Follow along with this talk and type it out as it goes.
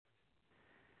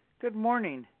Good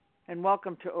morning, and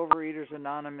welcome to Overeaters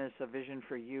Anonymous, A Vision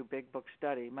for You Big Book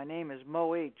Study. My name is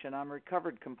Mo H., and I'm a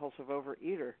recovered compulsive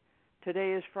overeater.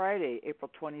 Today is Friday,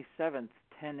 April 27th,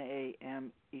 10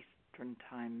 a.m. Eastern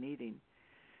Time meeting.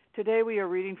 Today we are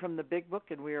reading from the Big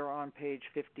Book, and we are on page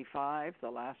 55,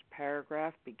 the last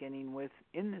paragraph, beginning with,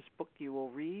 "In this book you will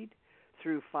read,"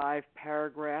 through 5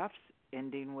 paragraphs,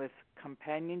 ending with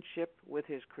companionship with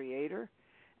his Creator,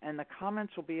 and the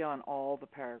comments will be on all the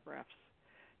paragraphs.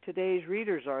 Today's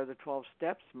readers are the 12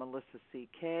 Steps, Melissa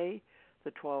C.K., the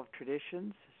 12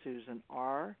 Traditions, Susan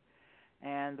R.,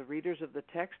 and the readers of the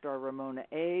text are Ramona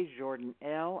A., Jordan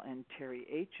L., and Terry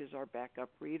H. is our backup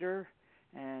reader,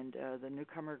 and the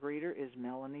newcomer reader is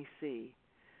Melanie C.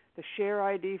 The share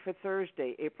ID for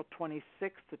Thursday, April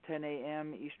 26th, the 10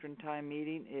 a.m. Eastern Time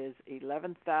meeting is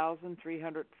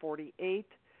 11,348.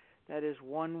 That is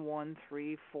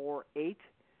 11348.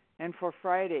 And for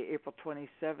Friday, April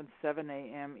 27th, 7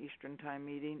 a.m. Eastern Time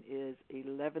meeting is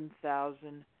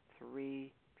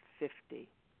 11,350.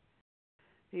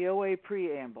 The OA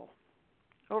Preamble.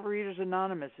 Overeaters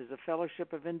Anonymous is a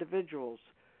fellowship of individuals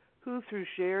who, through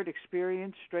shared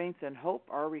experience, strength, and hope,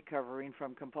 are recovering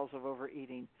from compulsive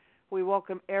overeating. We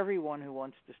welcome everyone who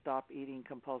wants to stop eating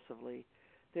compulsively.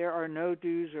 There are no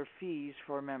dues or fees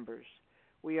for members.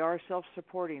 We are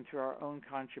self-supporting through our own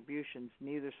contributions,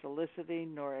 neither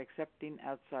soliciting nor accepting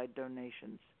outside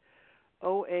donations.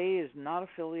 OA is not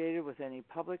affiliated with any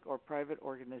public or private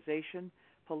organization,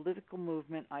 political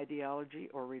movement, ideology,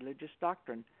 or religious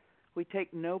doctrine. We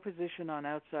take no position on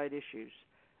outside issues.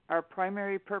 Our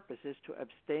primary purpose is to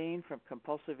abstain from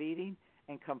compulsive eating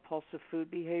and compulsive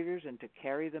food behaviors and to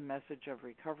carry the message of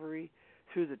recovery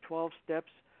through the 12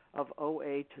 steps of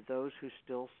OA to those who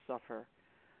still suffer.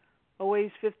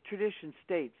 OA's 5th tradition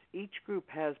states, each group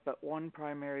has but one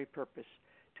primary purpose,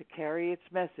 to carry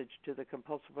its message to the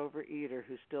compulsive overeater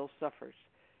who still suffers.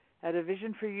 At A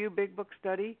Vision for You Big Book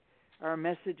Study, our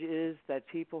message is that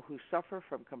people who suffer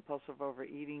from compulsive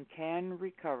overeating can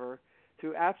recover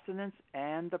through abstinence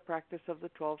and the practice of the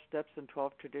 12 steps and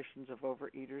 12 traditions of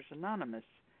Overeaters Anonymous.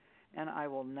 And I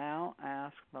will now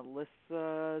ask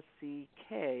Melissa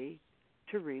C.K.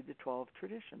 to read the 12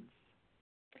 traditions.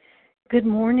 Good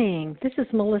morning. This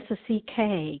is Melissa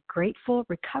C.K., grateful,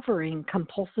 recovering,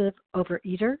 compulsive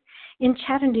overeater in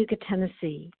Chattanooga,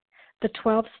 Tennessee. The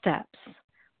 12 steps.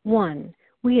 1.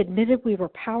 We admitted we were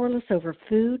powerless over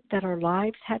food, that our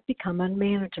lives had become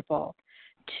unmanageable.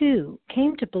 2.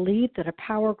 Came to believe that a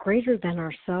power greater than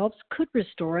ourselves could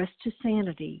restore us to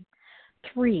sanity.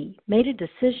 3. Made a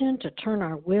decision to turn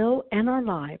our will and our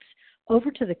lives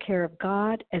over to the care of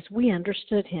God as we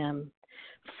understood Him.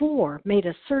 4. Made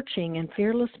a searching and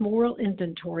fearless moral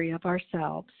inventory of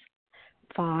ourselves.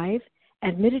 5.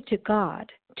 Admitted to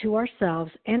God, to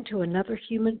ourselves, and to another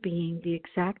human being the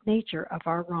exact nature of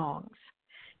our wrongs.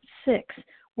 6.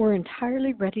 We're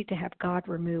entirely ready to have God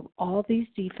remove all these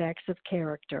defects of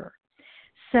character.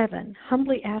 7.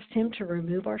 Humbly asked Him to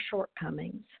remove our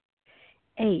shortcomings.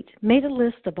 8. Made a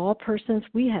list of all persons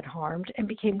we had harmed and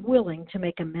became willing to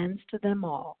make amends to them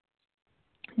all.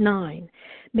 9.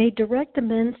 Made direct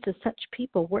amends to such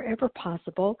people wherever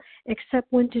possible,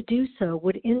 except when to do so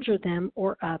would injure them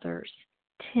or others.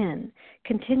 10.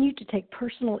 Continued to take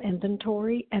personal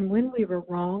inventory, and when we were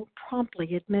wrong,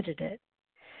 promptly admitted it.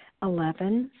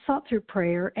 11. Sought through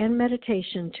prayer and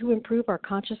meditation to improve our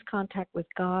conscious contact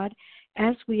with God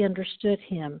as we understood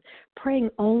Him, praying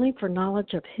only for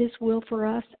knowledge of His will for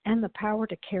us and the power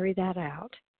to carry that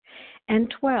out. And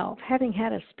 12, having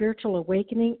had a spiritual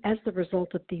awakening as the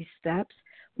result of these steps,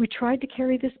 we tried to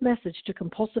carry this message to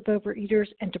compulsive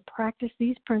overeaters and to practice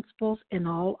these principles in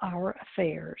all our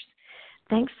affairs.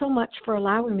 Thanks so much for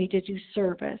allowing me to do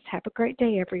service. Have a great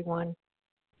day, everyone.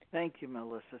 Thank you,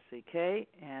 Melissa C.K.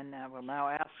 And I will now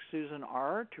ask Susan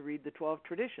R. to read the 12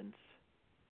 traditions.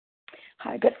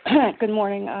 Hi, good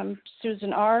morning. I'm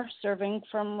Susan R., serving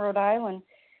from Rhode Island.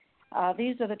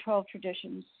 These are the 12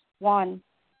 traditions. 1.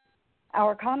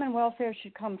 Our common welfare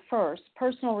should come first.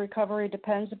 Personal recovery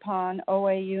depends upon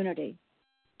OA unity.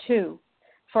 2.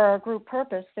 For our group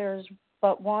purpose, there is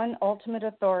but one ultimate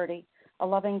authority, a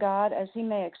loving God as He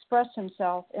may express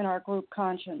Himself in our group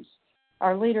conscience.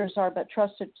 Our leaders are but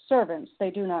trusted servants. They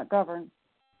do not govern.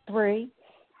 3.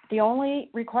 The only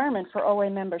requirement for OA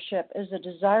membership is a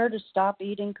desire to stop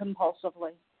eating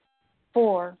compulsively.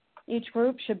 4. Each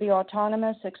group should be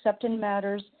autonomous except in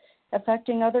matters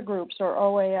affecting other groups or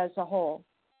OA as a whole.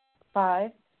 5.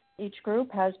 Each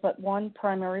group has but one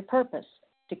primary purpose,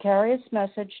 to carry its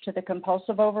message to the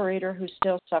compulsive overeater who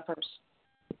still suffers.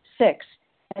 6.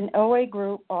 An OA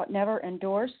group ought never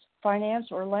endorse,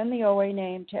 finance, or lend the OA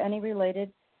name to any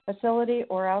related facility,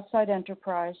 or outside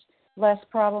enterprise, lest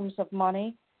problems of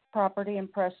money, property,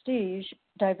 and prestige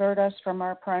divert us from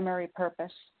our primary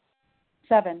purpose.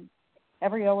 7.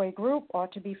 Every OA group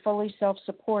ought to be fully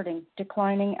self-supporting,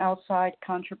 declining outside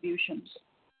contributions.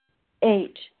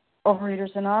 8.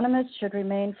 Overeaters Anonymous should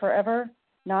remain forever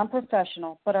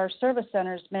non-professional, but our service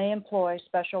centers may employ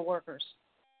special workers.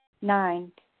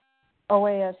 9.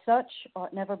 OA as such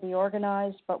ought never be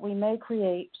organized, but we may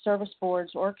create service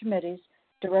boards or committees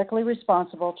directly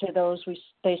responsible to those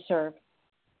they serve.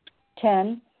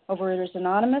 10. Overeaters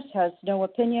Anonymous has no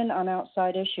opinion on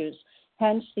outside issues.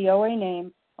 Hence, the OA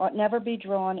name ought never be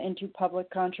drawn into public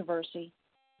controversy.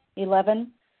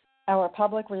 11. Our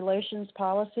public relations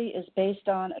policy is based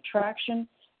on attraction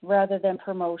rather than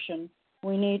promotion.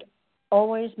 We need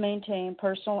always maintain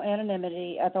personal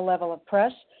anonymity at the level of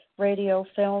press, radio,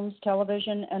 films,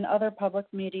 television, and other public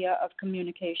media of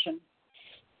communication.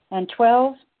 And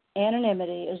 12,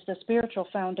 anonymity is the spiritual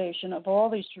foundation of all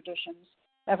these traditions,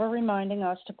 ever reminding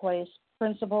us to place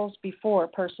principles before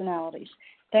personalities.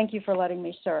 Thank you for letting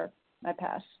me serve. I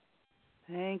pass.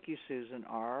 Thank you, Susan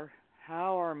R.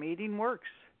 How our meeting works.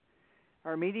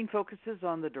 Our meeting focuses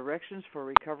on the directions for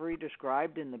recovery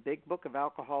described in the Big Book of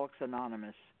Alcoholics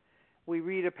Anonymous. We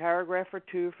read a paragraph or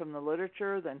two from the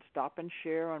literature, then stop and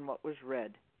share on what was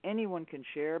read. Anyone can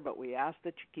share, but we ask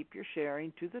that you keep your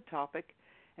sharing to the topic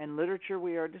and literature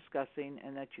we are discussing,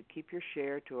 and that you keep your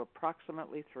share to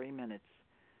approximately 3 minutes.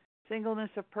 Singleness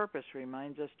of purpose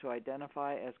reminds us to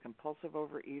identify as compulsive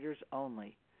overeaters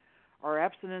only. Our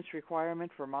abstinence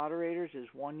requirement for moderators is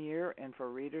 1 year and for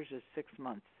readers is 6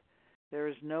 months. There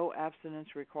is no abstinence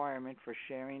requirement for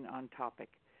sharing on topic.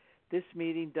 This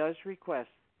meeting does request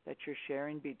that your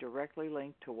sharing be directly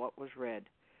linked to what was read.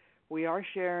 We are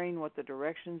sharing what the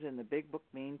directions in the Big Book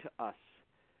mean to us.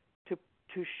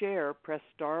 To share, press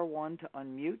star 1 to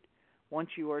unmute. Once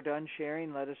you are done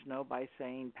sharing, let us know by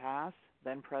saying pass,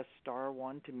 then press star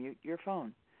 1 to mute your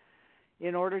phone.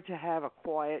 In order to have a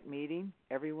quiet meeting,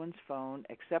 everyone's phone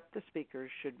except the speakers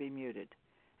should be muted.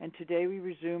 And today we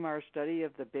resume our study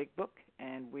of the Big Book,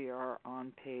 and we are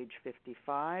on page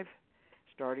 55.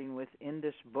 Starting with, in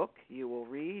this book you will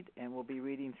read, and we'll be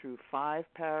reading through 5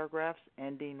 paragraphs,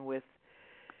 ending with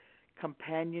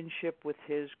companionship with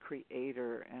his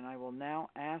Creator. And I will now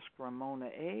ask Ramona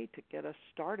A. to get us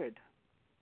started.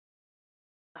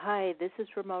 Hi, this is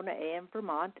Ramona A. in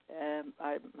Vermont. Am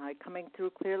I coming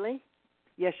through clearly?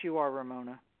 Yes, you are,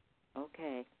 Ramona.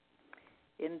 Okay.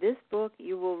 In this book,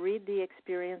 you will read the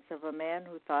experience of a man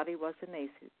who thought he was an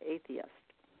atheist.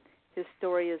 His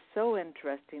story is so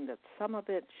interesting that some of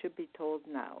it should be told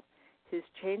now. His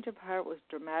change of heart was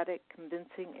dramatic,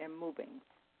 convincing, and moving.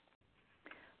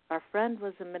 Our friend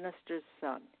was a minister's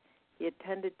son. He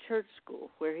attended church school,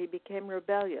 where he became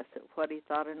rebellious at what he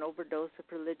thought an overdose of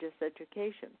religious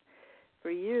education.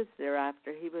 For years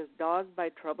thereafter, he was dogged by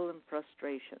trouble and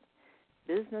frustration.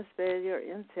 Business failure,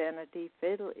 insanity,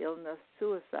 fatal illness,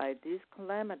 suicide, these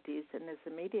calamities in his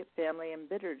immediate family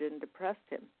embittered and depressed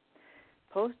him.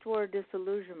 Post-war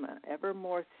disillusionment, ever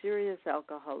more serious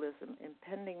alcoholism,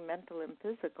 impending mental and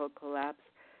physical collapse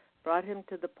brought him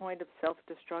to the point of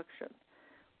self-destruction.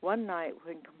 One night,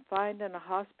 when confined in a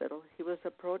hospital, he was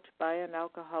approached by an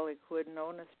alcoholic who had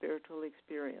known a spiritual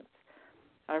experience.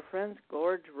 Our friend's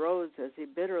gorge rose as he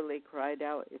bitterly cried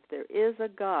out, "If there is a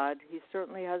God, he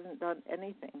certainly hasn't done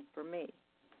anything for me."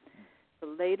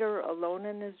 But later, alone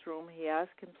in his room, he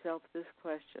asked himself this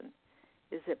question: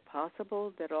 is it possible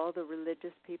that all the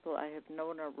religious people I have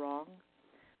known are wrong?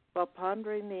 While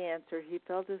pondering the answer, he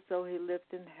felt as though he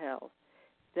lived in hell.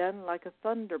 Then, like a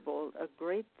thunderbolt, a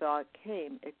great thought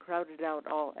came. It crowded out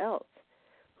all else.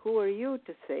 Who are you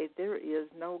to say there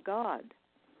is no God?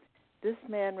 This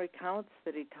man recounts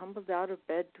that he tumbled out of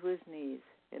bed to his knees.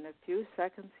 In a few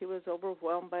seconds, he was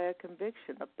overwhelmed by a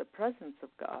conviction of the presence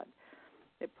of God.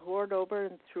 It poured over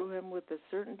and through him with the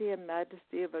certainty and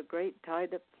majesty of a great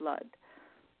tide of flood.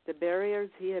 The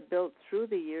barriers he had built through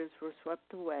the years were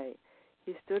swept away.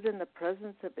 He stood in the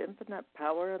presence of infinite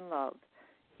power and love.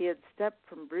 He had stepped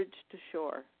from bridge to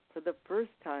shore. For the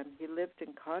first time, he lived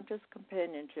in conscious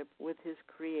companionship with his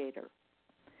Creator.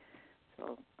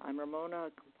 So I'm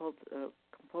Ramona, a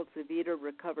compulsive eater,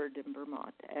 recovered in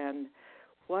Vermont. And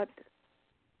what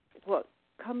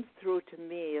comes through to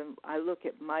me, and I look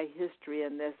at my history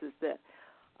in this, is that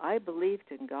I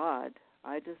believed in God.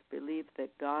 I just believed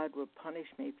that God would punish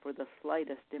me for the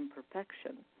slightest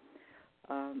imperfection.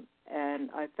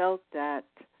 And I felt that,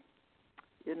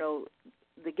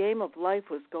 the game of life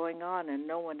was going on and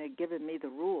no one had given me the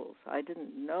rules. I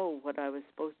didn't know what I was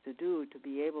supposed to do to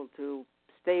be able to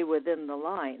stay within the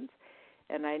lines.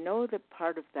 And I know that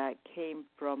part of that came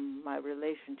from my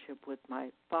relationship with my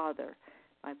father.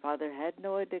 My father had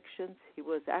no addictions. He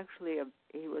was actually a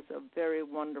very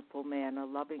wonderful man, a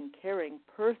loving, caring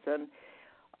person.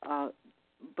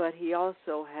 But he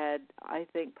also had, I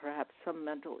think, perhaps some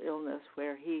mental illness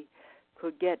where he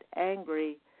could get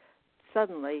angry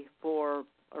suddenly for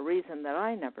a reason that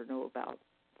I never knew about.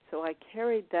 So I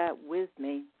carried that with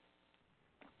me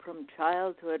from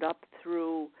childhood up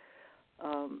through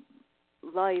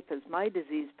life as my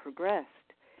disease progressed.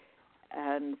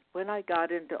 And when I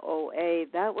got into OA,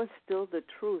 that was still the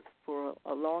truth for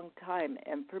a long time.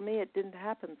 And for me, it didn't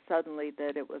happen suddenly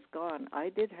that it was gone. I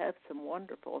did have some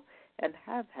wonderful, and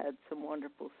have had some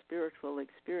wonderful spiritual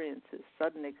experiences,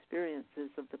 sudden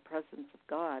experiences of the presence of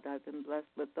God. I've been blessed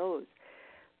with those.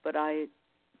 But I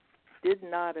did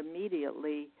not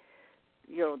immediately,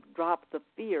 drop the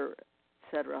fear,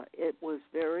 etc. It was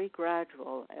very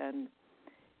gradual, and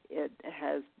it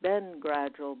has been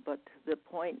gradual, but to the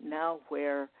point now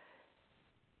where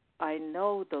I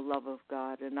know the love of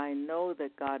God, and I know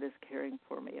that God is caring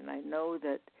for me, and I know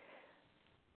that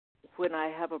when I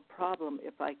have a problem,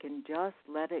 if I can just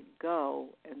let it go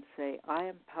and say, I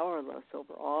am powerless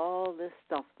over all this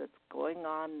stuff that's going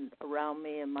on around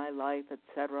me in my life,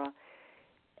 etc.,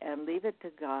 and leave it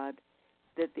to God,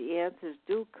 that the answers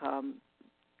do come,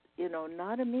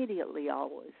 not immediately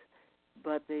always,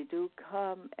 but they do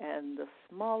come, and the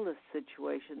smallest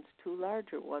situations to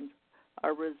larger ones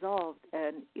are resolved,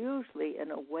 and usually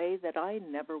in a way that I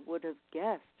never would have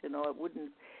guessed. It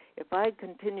wouldn't, if I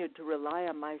continued to rely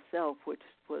on myself, which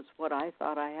was what I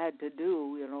thought I had to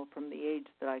do, from the age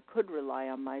that I could rely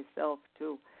on myself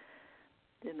to,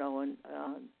 and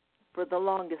for the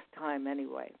longest time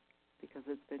anyway, because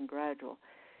it's been gradual,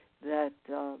 that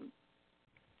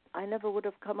I never would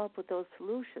have come up with those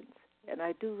solutions. And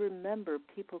I do remember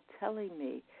people telling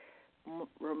me,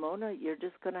 Ramona, you're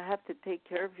just going to have to take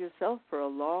care of yourself for a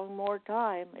long more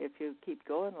time if you keep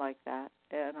going like that.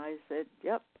 And I said,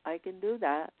 yep, I can do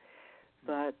that.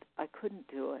 But I couldn't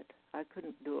do it. I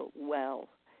couldn't do it well.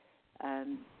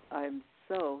 And I'm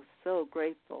so, so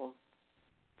grateful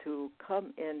to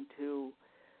come into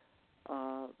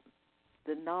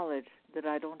the knowledge that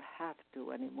I don't have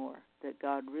to anymore, that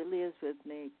God really is with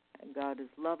me, and God is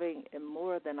loving and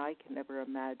more than I can ever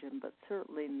imagine, but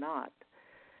certainly not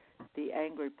the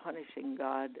angry, punishing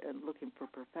God and looking for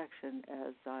perfection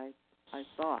as I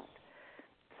thought.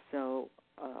 So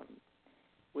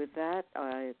with that,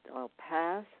 I'll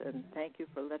pass, and thank you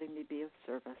for letting me be of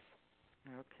service.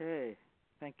 Okay.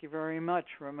 Thank you very much,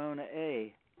 Ramona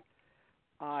A.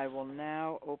 I will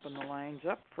now open the lines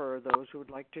up for those who would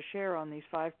like to share on these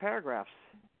 5 paragraphs.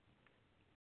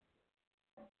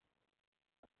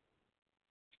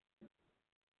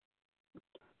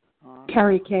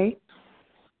 Carrie K.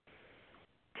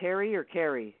 Terry or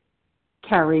Carrie?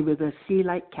 Carrie with a C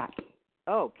like cat.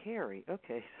 Oh, Carrie.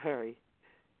 Okay, sorry.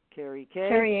 Carrie K.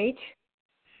 Carrie H.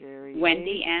 Sherry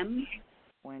Wendy H. M.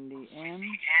 Wendy M.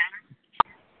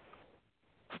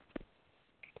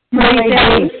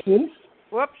 Marie J.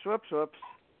 Whoops.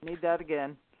 Need that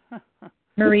again.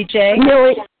 Marie J.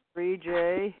 Marie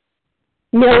J.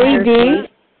 Millie B.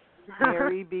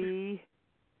 Mary B.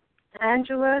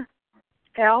 Angela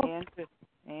L.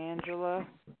 Angela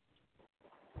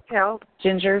L.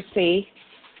 Ginger C.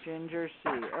 Ginger C.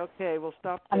 Okay, we'll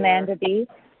stop there. Amanda B.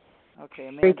 Okay,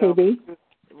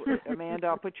 Amanda,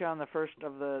 I'll put you on the first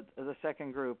of the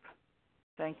second group.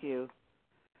 Thank you.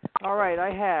 All right,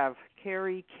 I have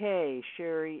Carrie K,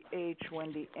 Sherry H,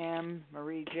 Wendy M,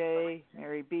 Marie J,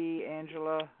 Mary B,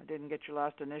 Angela, I didn't get your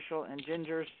last initial, and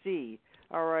Ginger C.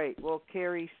 All right, well,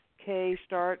 Carrie K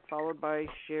start, followed by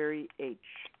Sherry H.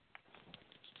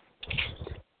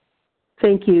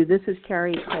 Thank you. This is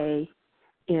Carrie K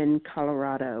in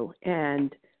Colorado,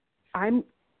 and I'm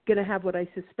going to have what I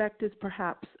suspect is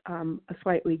perhaps a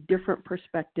slightly different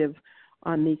perspective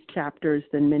on these chapters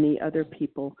than many other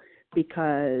people,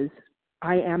 because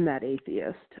I am that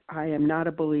atheist. I am not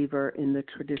a believer in the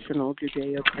traditional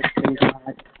Judeo-Christian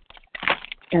God.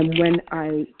 And when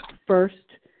I first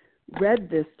read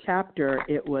this chapter,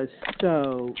 it was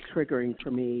so triggering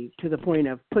for me, to the point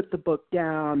of put the book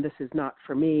down, this is not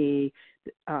for me.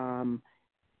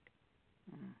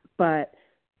 But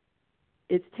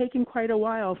it's taken quite a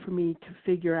while for me to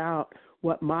figure out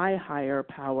what my higher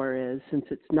power is, since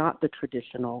it's not the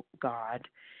traditional God,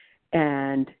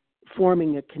 and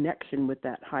forming a connection with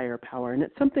that higher power. And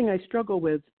it's something I struggle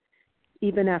with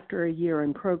even after a year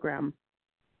in program.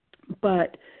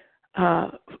 But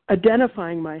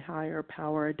identifying my higher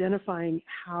power, identifying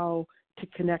how to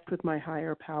connect with my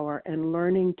higher power, and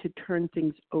learning to turn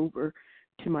things over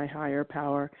to my higher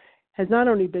power has not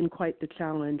only been quite the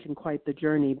challenge and quite the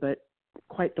journey, but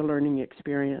quite the learning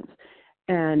experience.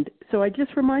 And so I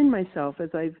just remind myself, as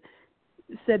I've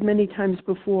said many times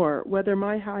before, whether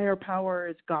my higher power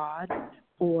is God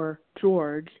or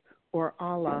George or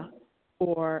Allah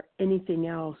or anything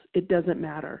else, it doesn't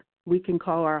matter. We can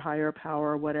call our higher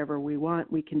power whatever we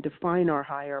want. We can define our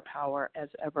higher power as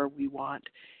ever we want,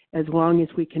 as long as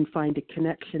we can find a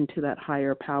connection to that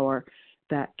higher power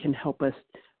that can help us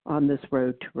on this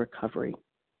road to recovery.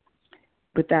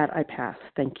 With that, I pass.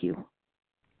 Thank you.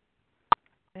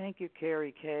 Thank you,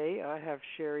 Carrie K. I have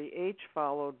Sherry H.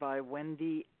 followed by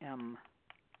Wendy M.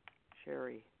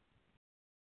 Sherry.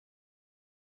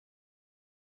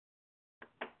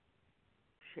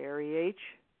 Sherry H.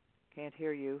 Can't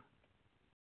hear you.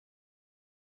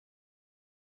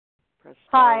 Press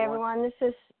star Hi, one. everyone.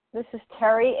 This is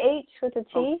Terry H. with a T.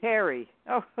 Oh, Terry.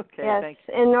 Oh, okay. Yes, Thanks.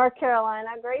 in North Carolina.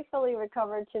 Gratefully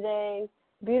recovered today.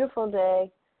 Beautiful day.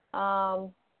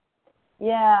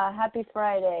 Happy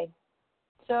Friday.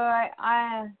 So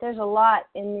I there's a lot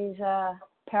in these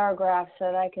paragraphs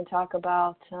that I can talk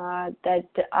about that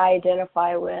I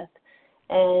identify with,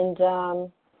 and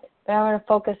but I'm going to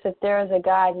focus that there is a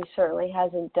God who certainly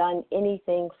hasn't done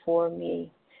anything for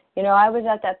me. You know, I was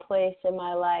at that place in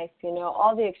my life. You know,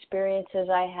 all the experiences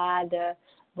I had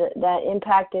that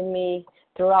impacted me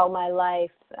throughout my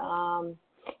life,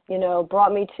 you know,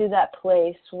 brought me to that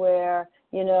place where,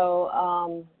 you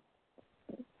know,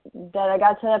 that I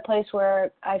got to that place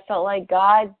where I felt like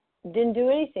God didn't do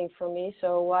anything for me,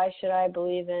 so why should I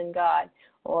believe in God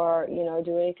or, you know,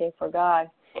 do anything for God?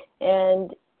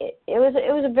 And it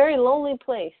was a very lonely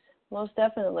place, most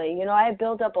definitely. You know, I had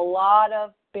built up a lot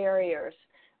of barriers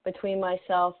between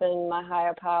myself and my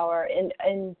higher power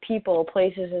and people,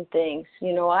 places, and things.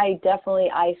 You know, I definitely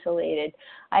isolated.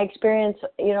 I experienced,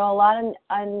 you know, a lot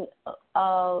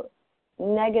of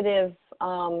negative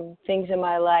things in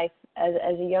my life as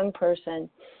a young person.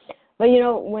 But, you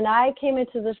know, when I came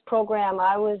into this program,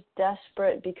 I was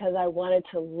desperate because I wanted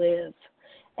to live.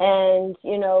 And,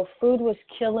 you know, food was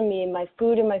killing me. My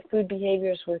food and my food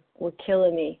behaviors were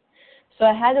killing me. So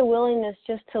I had a willingness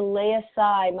just to lay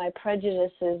aside my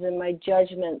prejudices and my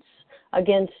judgments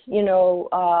against, you know,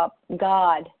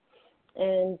 God,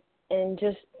 and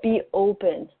just be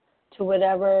open to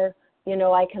whatever, you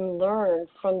know, I can learn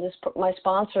from this, my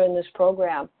sponsor in this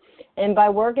program. And by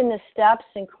working the steps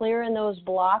and clearing those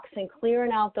blocks and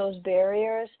clearing out those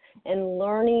barriers and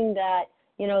learning that,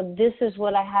 you know, this is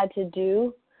what I had to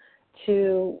do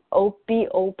to be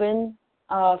open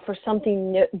for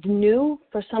something new,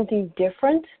 for something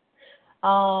different,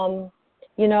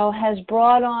 you know, has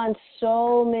brought on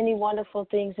so many wonderful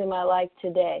things in my life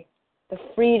today. The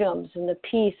freedoms and the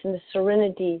peace and the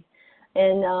serenity.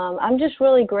 And I'm just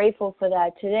really grateful for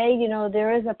that. Today, you know,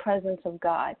 there is a presence of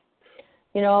God.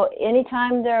 You know,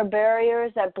 anytime there are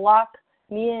barriers that block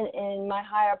me and my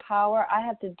higher power, I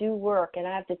have to do work and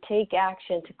I have to take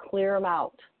action to clear them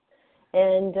out.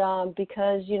 And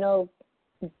because, you know,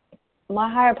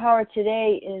 my higher power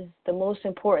today is the most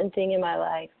important thing in my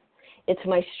life. It's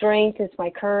my strength, it's my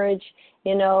courage,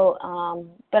 you know,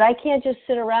 but I can't just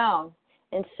sit around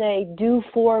and say, do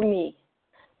for me,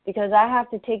 because I have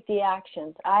to take the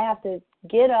actions. I have to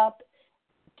get up,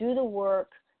 do the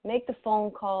work, make the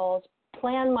phone calls,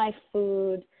 plan my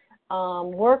food,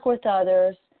 work with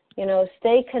others, you know,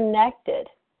 stay connected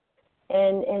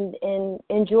and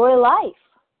enjoy life.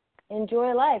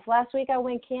 Enjoy life. Last week I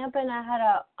went camping. I had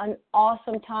an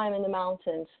awesome time in the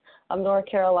mountains of North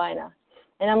Carolina.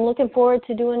 And I'm looking forward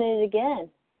to doing it again.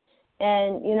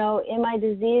 And, you know, in my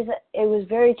disease, it was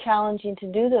very challenging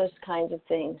to do those kinds of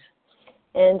things.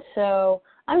 And so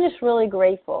I'm just really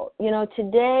grateful. You know,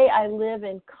 today I live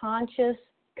in conscious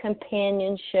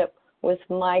companionship with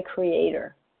my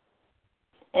Creator.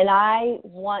 And I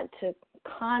want to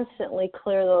constantly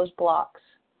clear those blocks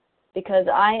because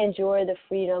I enjoy the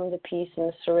freedom, the peace, and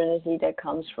the serenity that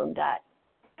comes from that.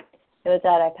 And with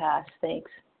that, I pass.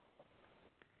 Thanks.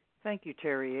 Thank you,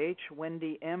 Terry H.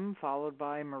 Wendy M., followed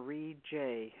by Marie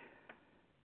J.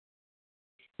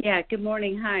 Yeah, good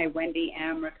morning. Hi, Wendy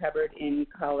M., recovered in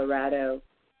Colorado.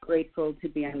 Grateful to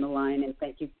be on the line, and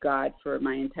thank you, God, for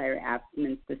my entire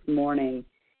abstinence this morning.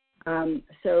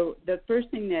 So the first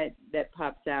thing that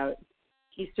pops out,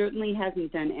 he certainly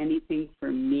hasn't done anything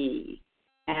for me.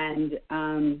 And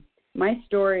my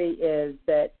story is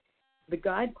that the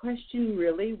God question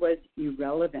really was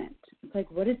irrelevant. It's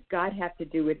like, what does God have to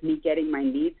do with me getting my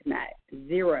needs met?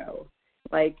 Zero.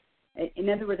 Like, in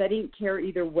other words, I didn't care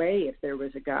either way if there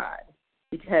was a God,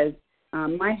 because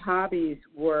my hobbies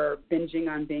were binging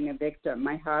on being a victim.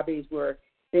 My hobbies were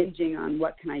binging on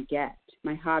what can I get.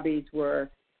 My hobbies were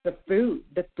the food.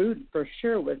 The food for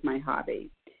sure was my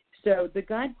hobby. So the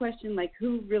God question, like,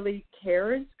 who really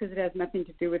cares? Because it has nothing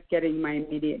to do with getting my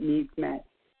immediate needs met.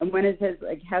 And when it says,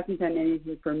 like, hasn't done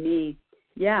anything for me,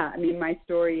 yeah, I mean, my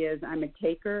story is I'm a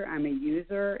taker, I'm a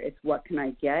user. It's what can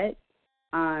I get?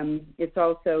 It's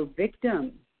also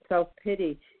victim,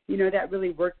 self-pity. You know, that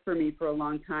really worked for me for a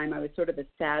long time. I was sort of a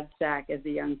sad sack as a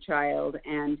young child,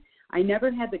 and I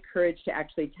never had the courage to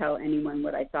actually tell anyone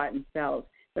what I thought and felt,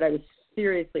 but I was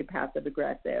seriously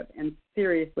passive-aggressive and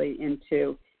seriously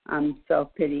into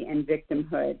self-pity and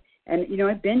victimhood. And, you know,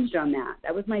 I binged on that.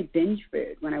 That was my binge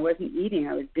food. When I wasn't eating,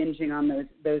 I was binging on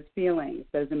those feelings,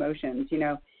 those emotions, you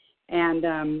know. And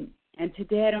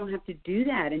today I don't have to do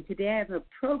that. And today I have a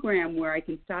program where I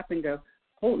can stop and go,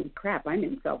 holy crap, I'm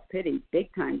in self-pity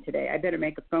big time today. I better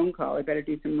make a phone call. I better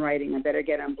do some writing. I better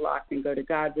get unblocked and go to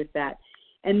God with that.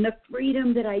 And the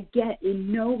freedom that I get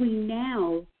in knowing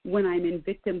now when I'm in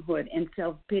victimhood and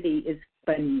self-pity is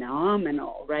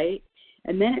phenomenal, right?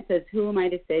 And then it says, who am I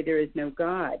to say there is no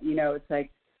God? You know, it's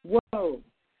like, whoa,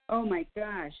 oh my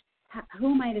gosh,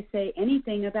 who am I to say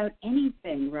anything about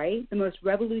anything, right? The most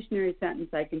revolutionary sentence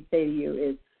I can say to you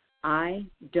is, I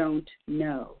don't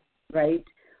know, right?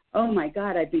 Oh my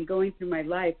God, I've been going through my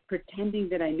life pretending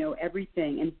that I know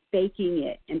everything and faking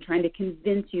it and trying to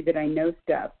convince you that I know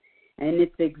stuff. And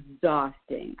it's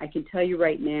exhausting. I can tell you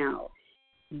right now,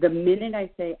 the minute I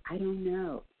say, I don't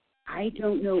know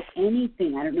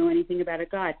anything. I don't know anything about a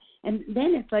God. And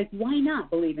then it's like, why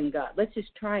not believe in God? Let's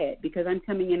just try it because I'm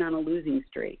coming in on a losing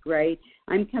streak, right?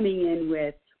 I'm coming in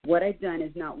with what I've done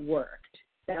has not worked.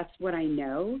 That's what I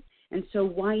know. And so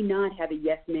why not have a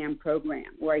yes ma'am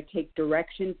program where I take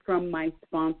direction from my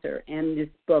sponsor and this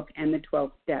book and the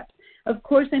 12 steps? Of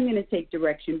course I'm going to take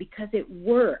direction because it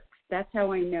works. That's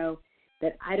how I know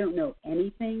that I don't know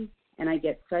anything, and I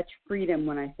get such freedom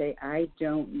when I say I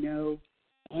don't know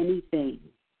anything,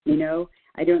 you know,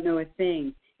 I don't know a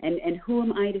thing. And who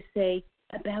am I to say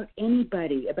about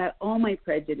anybody, about all my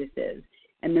prejudices?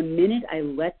 And the minute I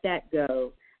let that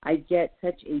go, I get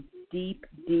such a deep,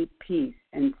 deep peace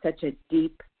and such a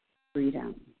deep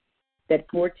freedom that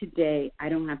for today, I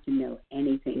don't have to know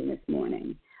anything this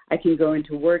morning. I can go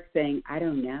into work saying, I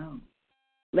don't know.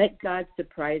 Let God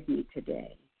surprise me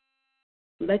today.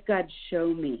 Let God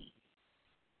show me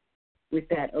with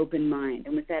that open mind.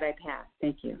 And with that, I pass.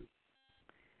 Thank you.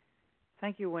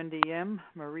 Thank you, Wendy M.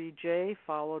 Marie J.,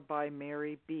 followed by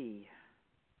Mary B.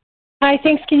 Hi,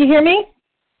 thanks. Can you hear me?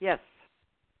 Yes.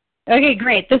 Okay,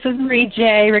 great. This is Marie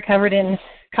J., recovered in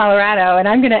Colorado, and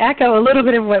I'm going to echo a little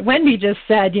bit of what Wendy just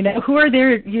said. You know, who are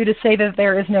you to say that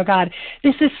there is no God?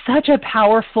 This is such a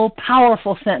powerful,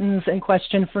 powerful sentence and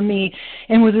question for me,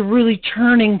 and was a really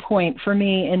turning point for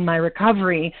me in my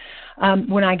recovery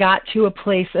when I got to a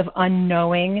place of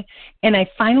unknowing, and I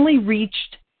finally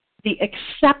reached the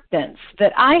acceptance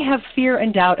that I have fear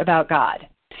and doubt about God,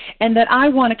 and that I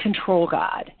want to control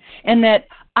God, and that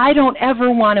I don't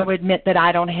ever want to admit that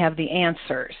I don't have the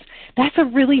answers. That's a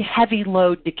really heavy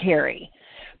load to carry.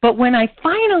 But when I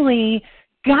finally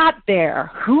got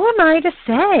there, who am I to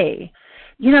say?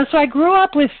 You know, so I grew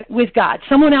up with God,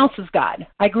 someone else's God.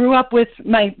 I grew up with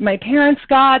my parents'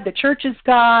 God, the church's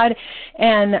God,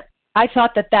 and I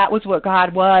thought that was what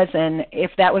God was, and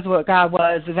if that was what God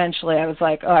was, eventually I was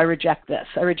like, oh, I reject this.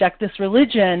 I reject this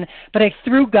religion, but I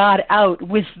threw God out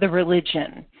with the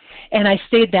religion. And I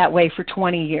stayed that way for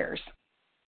 20 years.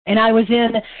 And I was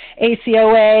in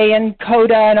ACOA and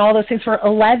CODA and all those things for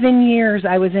 11 years.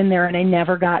 I was in there and I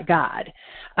never got God.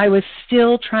 I was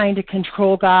still trying to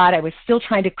control God. I was still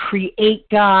trying to create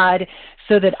God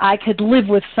so that I could live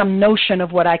with some notion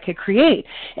of what I could create.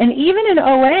 And even in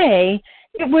OA,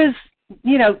 it was,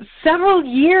 you know, several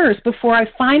years before I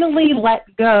finally let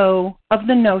go of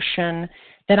the notion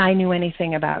that I knew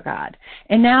anything about God.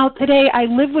 And now today I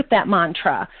live with that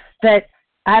mantra that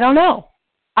I don't know.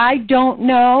 I don't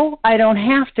know. I don't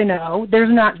have to know.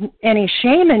 There's not any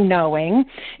shame in knowing.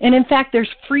 And in fact, there's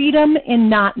freedom in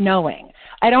not knowing.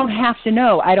 I don't have to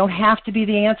know. I don't have to be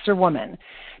the answer woman.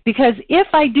 Because if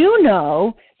I do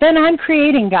know, then I'm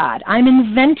creating God. I'm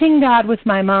inventing God with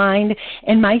my mind,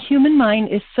 and my human mind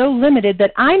is so limited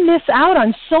that I miss out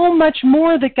on so much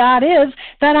more that God is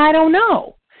that I don't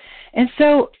know. And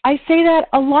so I say that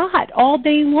a lot, all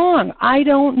day long. I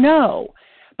don't know.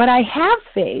 But I have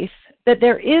faith that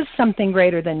there is something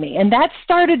greater than me. And that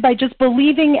started by just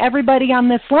believing everybody on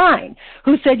this line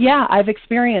who said, yeah, I've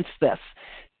experienced this.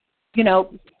 You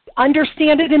know,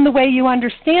 understand it in the way you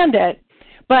understand it,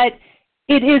 but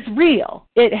it is real.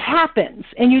 It happens,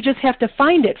 and you just have to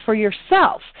find it for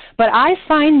yourself. But I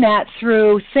find that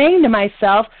through saying to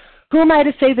myself, who am I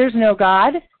to say there's no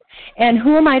God? And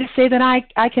who am I to say that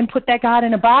I can put that God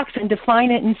in a box and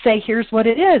define it and say, here's what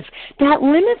it is? That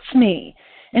limits me.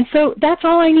 And so that's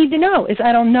all I need to know is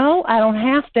I don't know, I don't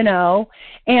have to know,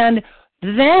 and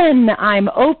then I'm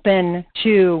open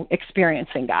to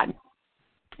experiencing God.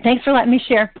 Thanks for letting me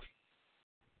share.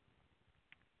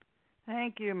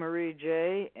 Thank you, Marie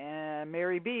J. And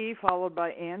Mary B., followed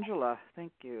by Angela.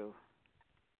 Thank you,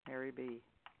 Mary B.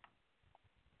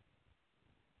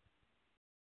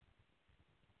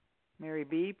 Mary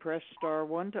B., press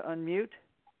 *1 to unmute.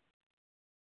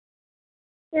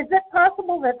 Is it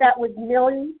possible that that was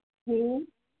Millie D?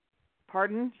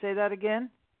 Pardon? Say that again?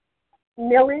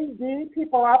 Millie D?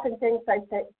 People often think I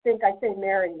say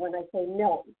Mary when I say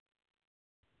Millie.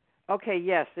 Okay,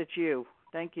 yes, it's you.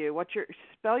 Thank you.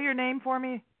 Spell your name for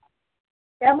me?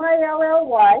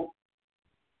 Milly.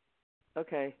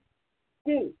 Okay.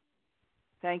 D.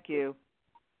 Thank you.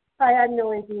 Hi, I'm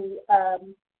Millie D.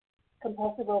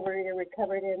 Compulsive overeater,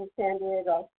 recovered in San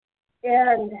Diego.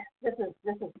 And this is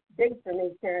big for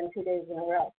me, sharing 2 days in a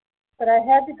row. But I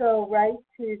had to go right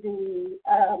to the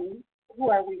who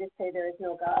are we to say there is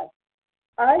no God?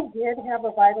 I did have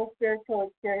a vital spiritual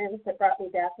experience that brought me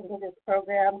back into this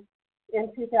program.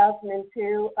 In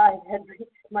 2002, I had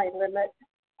reached my limit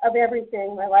of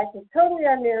everything. My life was totally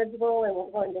unmanageable. I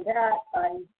won't go into that.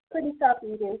 I couldn't stop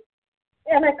eating.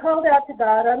 And I called out to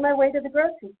God on my way to the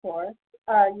grocery store.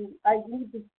 I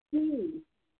need to see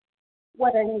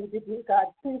what I need to do. God,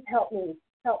 please help me,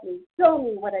 show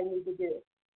me what I need to do.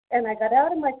 And I got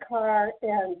out of my car,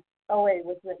 and OA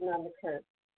was written on the curb.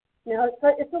 Now,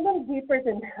 it's a little deeper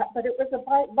than that, but it was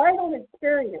a vital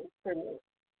experience for me.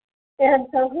 And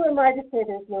so who am I to say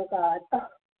there's no God? Oh,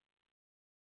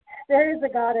 there is a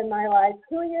God in my life.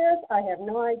 Who he is, I have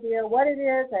no idea. What it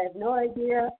is, I have no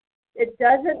idea. It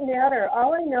doesn't matter.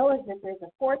 All I know is that there's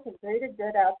a force of greater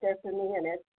good out there for me, and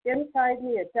it's inside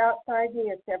me, it's outside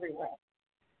me, it's everywhere.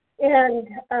 And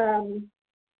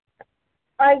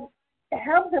I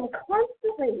have them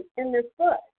constantly in this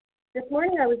book. This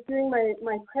morning I was doing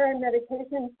my prayer and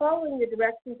meditation, following the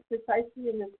directions precisely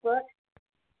in this book,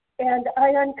 and I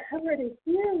uncovered a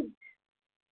huge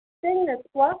thing that's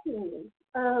blocking me.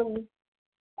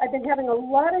 I've been having a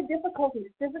lot of difficulties,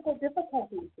 physical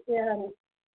difficulties,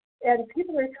 and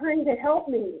people are trying to help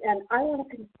me, and I want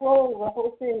to control the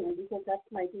whole thing because that's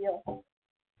my deal.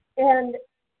 And,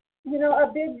 you know,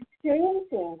 a big shame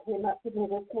thing came up to me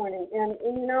this morning, and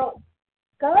you know,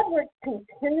 God works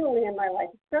continually in my life.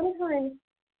 Sometimes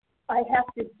I have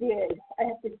to dig. I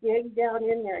have to dig down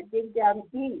in there, dig down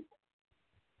deep,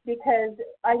 because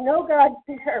I know God's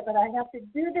there, but I have to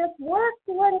do this work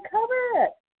to uncover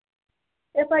it.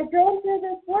 If I don't do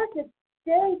this work, it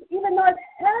stays, even though I've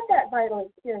had that vital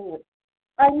experience.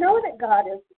 I know that God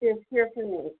is here for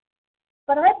me,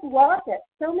 but I block it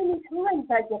so many times.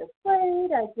 I get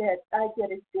afraid, I get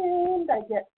ashamed,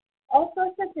 all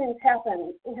sorts of things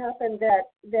happen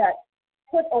that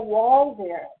put a wall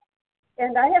there,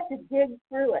 and I have to dig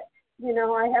through it. You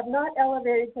know, I have not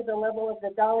elevated to the level of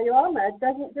the Dalai Lama. It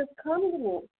doesn't just come to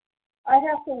me. I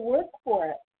have to work for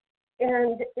it.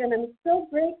 And I'm so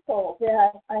grateful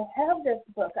that I have this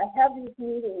book, I have these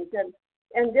meetings,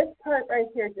 and this part right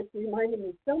here just reminded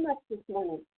me so much this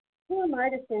morning. Who am I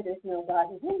to say there's no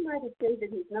God? And who am I to say that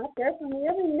he's not there for me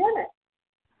every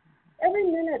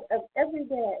minute of every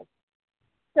day?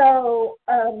 So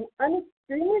I'm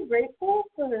extremely grateful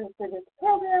for this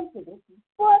program, for this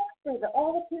book, for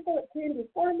all the people that came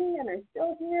before me and are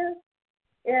still here,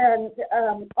 and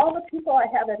all the people I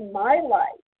have in my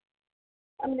life.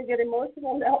 I'm going to get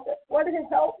emotional now that want to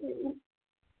help me.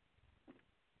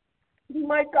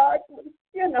 My God,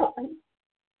 you know,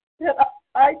 that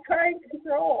I try and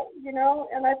control, you know,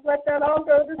 and I've let that all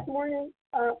go this morning.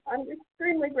 I'm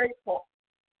extremely grateful.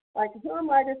 Like, who am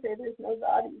I to say there's no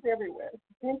God? He's everywhere.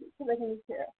 Thank you for letting me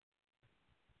share.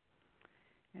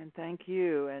 And thank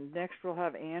you. And next we'll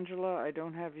have Angela. I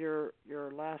don't have your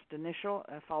last initial,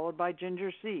 followed by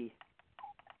Ginger C.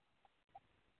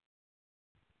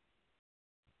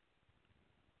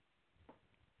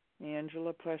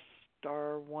 Angela, press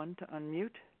 *1 to unmute.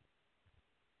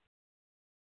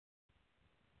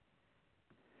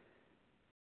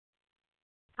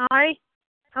 Hi.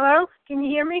 Hello? Can you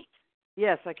hear me?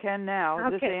 Yes, I can now.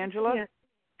 Okay. Is this Angela? Yes.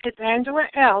 It's Angela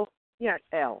L. Yes.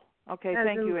 L. Okay,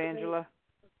 thank you, Angela.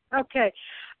 Okay.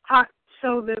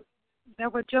 So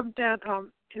that what jumped out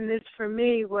in this for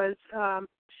me was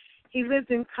he lives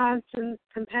in constant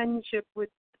companionship with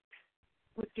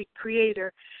the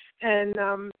Creator,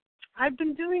 and I've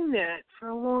been doing that for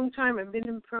a long time. I've been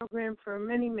in the program for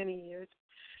many, many years.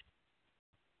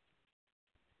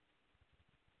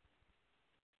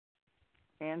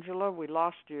 Angela, we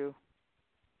lost you.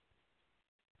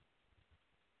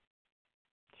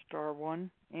 *1.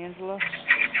 Angela?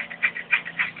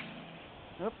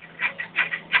 Oops.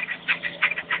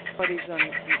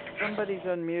 Somebody's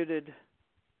unmuted.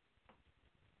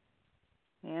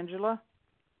 Angela?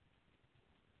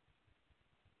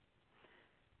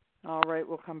 All right,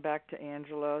 we'll come back to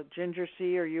Angela. Ginger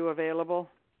C., are you available?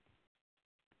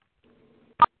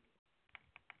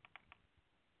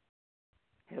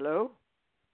 Hello?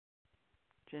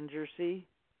 Ginger C.?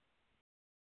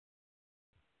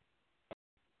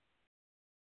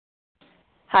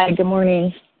 Hi, good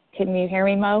morning. Can you hear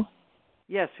me, Mo?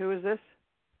 Yes, who is this?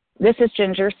 This is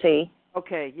Ginger C.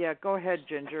 Okay, yeah, go ahead,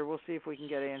 Ginger. We'll see if we can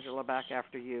get Angela back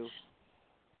after you.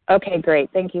 Okay, great.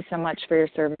 Thank you so much for your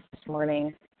service this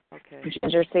morning. Okay.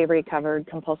 Ginger C., recovered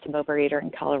compulsive overeater in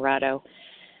Colorado.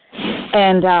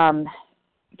 And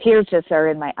tears just are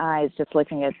in my eyes just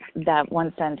looking at that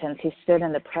one sentence. He stood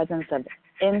in the presence of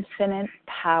infinite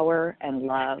power and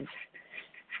love.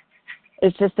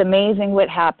 It's just amazing what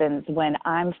happens when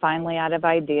I'm finally out of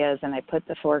ideas and I put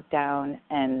the fork down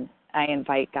and I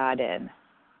invite God in.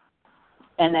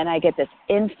 And then I get this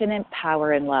infinite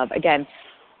power and love. Again,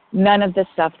 none of the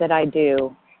stuff that I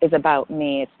do is about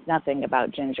me. It's nothing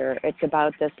about Ginger. It's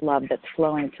about this love that's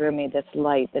flowing through me, this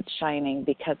light that's shining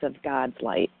because of God's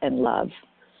light and love.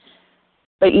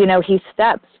 But, you know, he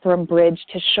steps from bridge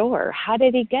to shore. How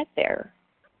did he get there?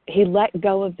 He let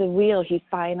go of the wheel. He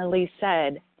finally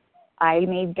said, I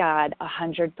need God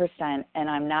 100%, and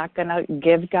I'm not going to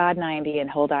give God 90 and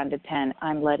hold on to 10.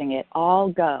 I'm letting it all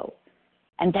go.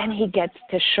 And then he gets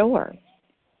to shore.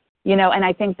 You know, and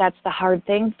I think that's the hard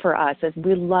thing for us is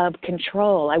we love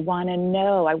control. I want to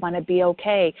know. I want to be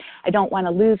okay. I don't want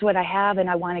to lose what I have, and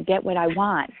I want to get what I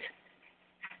want.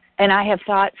 And I have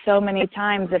thought so many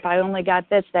times, if I only got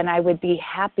this, then I would be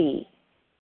happy.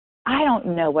 I don't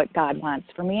know what God wants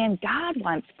for me, and God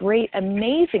wants great,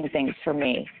 amazing things for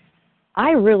me.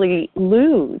 I really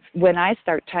lose when I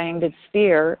start trying to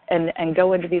steer and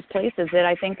go into these places that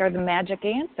I think are the magic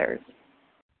answers.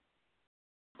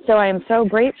 So I am so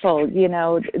grateful, you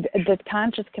know, this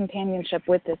conscious companionship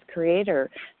with this Creator,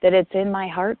 that it's in my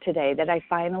heart today, that I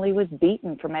finally was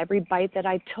beaten from every bite that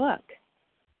I took.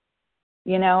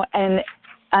 You know, and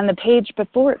on the page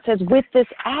before it says, with this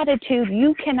attitude,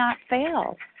 you cannot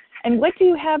fail. And what do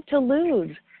you have to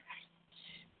lose?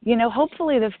 You know,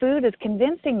 hopefully the food is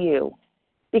convincing you,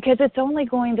 because it's only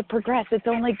going to progress. It's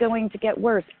only going to get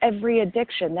worse. Every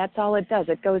addiction, that's all it does.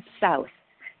 It goes south.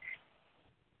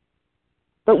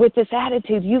 But with this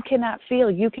attitude, you cannot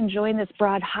feel. You can join this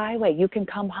broad highway. You can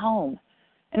come home.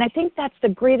 And I think that's the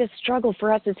greatest struggle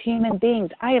for us as human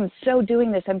beings. I am so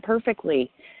doing this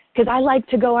imperfectly because I like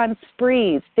to go on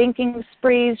sprees, thinking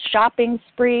sprees, shopping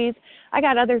sprees. I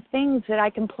got other things that I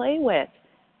can play with,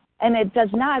 and it does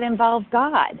not involve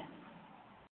God.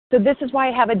 So this is why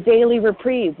I have a daily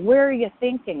reprieve. Where are you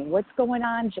thinking? What's going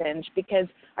on, Ginge? Because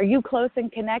are you close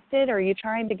and connected, or are you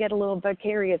trying to get a little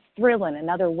vicarious thrill in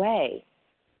another way?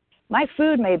 My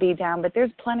food may be down, but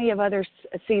there's plenty of other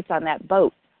seats on that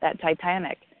boat, that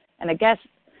Titanic. And I guess,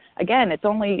 again, it's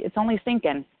only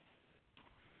sinking.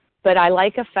 But I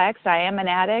like effects. I am an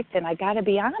addict, and I got to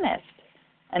be honest.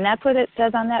 And that's what it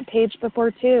says on that page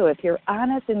before, too. If you're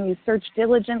honest and you search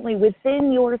diligently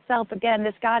within yourself, again,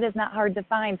 this God is not hard to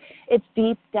find. It's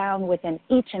deep down within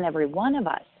each and every one of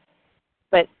us.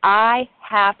 But I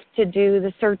have to do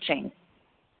the searching.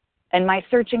 And my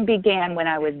searching began when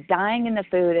I was dying in the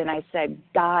food, and I said,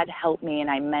 God, help me, and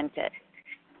I meant it.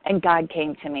 And God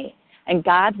came to me. And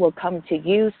God will come to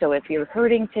you. So if you're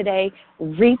hurting today,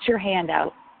 reach your hand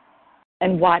out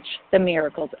and watch the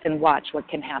miracles and watch what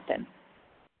can happen.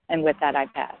 And with that, I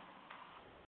pass.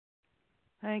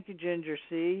 Thank you, Ginger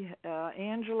C.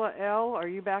 Angela L., are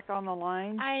you back on the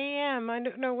line? I am. I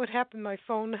don't know what happened. My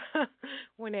phone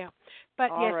went out.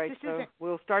 But all yes, right, this so is.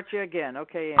 We'll start you again.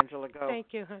 Okay, Angela, go. Thank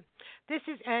you, hon. This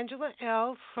is Angela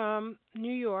L. from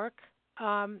New York,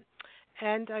 and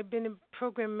I've been in the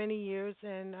program many years,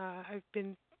 and I've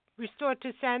been restored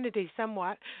to sanity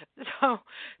somewhat. So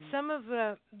some of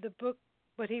the book,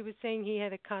 what he was saying, he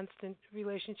had a constant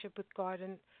relationship with God,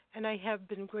 and I have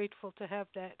been grateful to have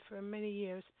that for many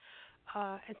years.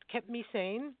 It's kept me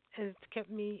sane, and it's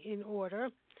kept me in order.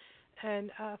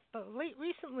 And but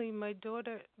recently, my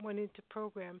daughter went into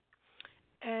program,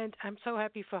 and I'm so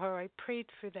happy for her. I prayed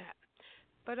for that.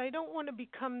 But I don't want to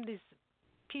become these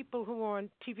people who are on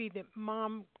TV, the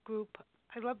mom group.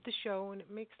 I love the show, and it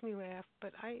makes me laugh,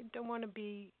 but I don't want to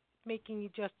be making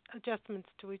adjustments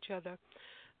to each other.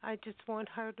 I just want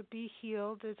her to be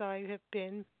healed as I have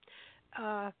been.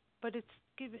 But it's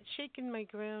shaking my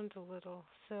ground a little.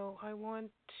 So I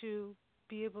want to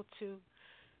be able to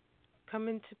come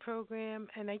into program,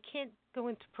 and I can't go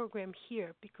into program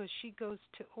here because she goes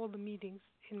to all the meetings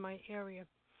in my area.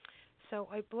 So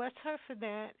I bless her for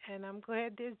that, and I'm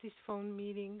glad there's these phone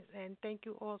meetings, and thank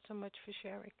you all so much for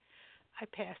sharing. I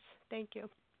pass. Thank you.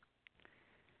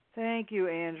 Thank you,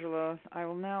 Angela. I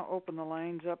will now open the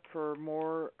lines up for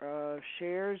more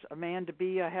shares. Amanda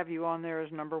B., I have you on there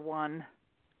as number 1.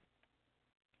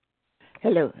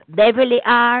 Hello. Beverly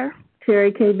R.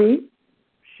 Sherry KB.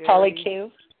 Polly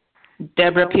Q.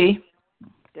 Deborah P.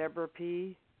 Deborah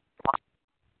P.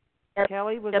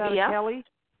 Kelly, was that a WF? Kelly?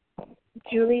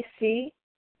 Julie C.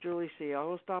 Julie C. I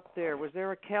will stop there. Was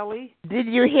there a Kelly? Did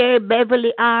you hear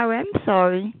Beverly R? I'm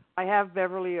sorry. I have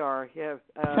Beverly R. Yeah.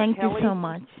 Thank Kelly? you so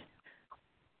much.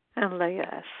 And Leah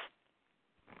S.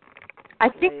 I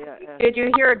think, did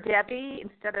you hear Debbie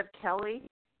instead of Kelly?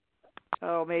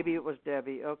 Oh, maybe it was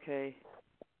Debbie. Okay.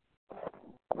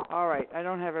 All right. I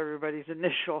don't have everybody's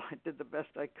initial. I did the best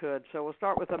I could. So we'll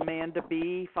start with Amanda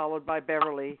B., followed by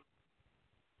Beverly.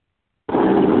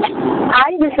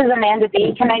 Hi, this is Amanda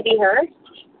B. Can I be heard?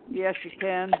 Yes, you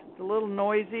can. It's a little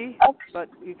noisy, but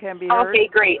you can be heard. Okay,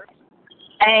 great.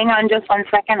 Hang on just 1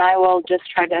 second. I will just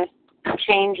try to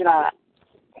change that.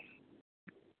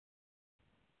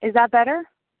 Is that better?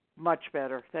 Much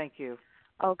better. Thank you.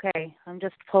 Okay. I'm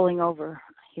just pulling over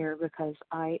here because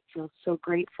I feel so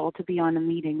grateful to be on a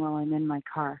meeting while I'm in my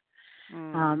car.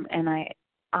 And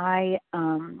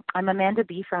I'm Amanda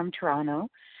B. from Toronto,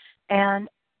 and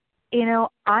you know,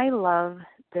 I love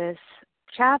this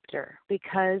chapter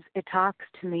because it talks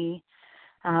to me.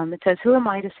 It says, "Who am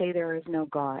I to say there is no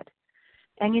God?"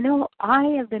 And you know, I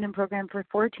have been in program for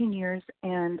 14 years,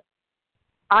 and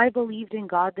I believed in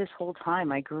God this whole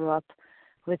time. I grew up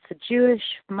with a Jewish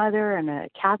mother and a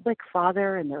Catholic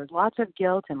father, and there was lots of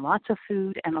guilt and lots of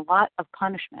food and a lot of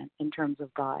punishment in terms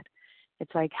of God.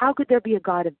 It's like, how could there be a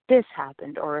God if this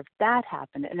happened or if that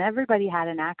happened? And everybody had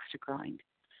an axe to grind.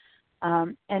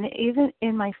 And even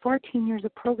in my 14 years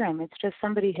of program, it's just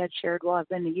somebody had shared, well, I've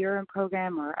been a year in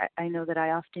program, or I know that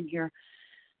I often hear,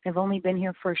 I've only been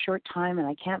here for a short time and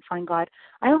I can't find God.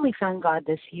 I only found God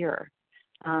this year.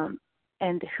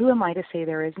 And who am I to say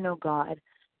there is no God?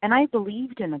 And I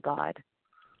believed in a God,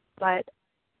 but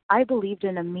I believed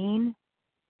in a mean,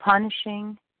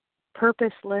 punishing,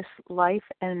 purposeless life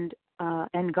and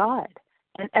God.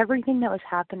 And everything that was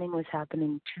happening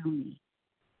to me.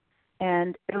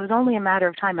 And it was only a matter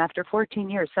of time. After 14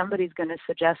 years, somebody's going to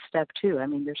suggest step 2. I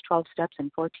mean, there's 12 steps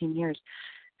in 14 years.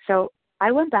 So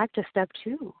I went back to step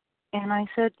 2, and I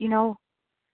said, you know,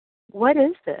 what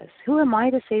is this? Who am I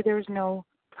to say there's no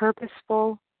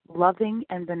purposeful, loving,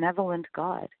 and benevolent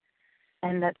God?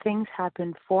 And that things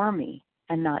happen for me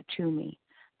and not to me.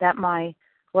 That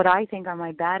what I think are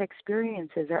my bad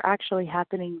experiences are actually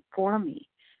happening for me.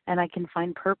 And I can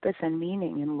find purpose and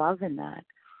meaning and love in that.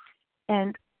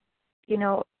 And you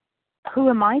know, who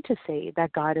am I to say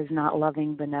that God is not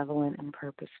loving, benevolent, and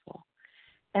purposeful?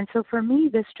 And so for me,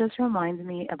 this just reminds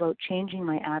me about changing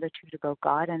my attitude about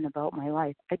God and about my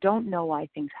life. I don't know why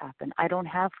things happen. I don't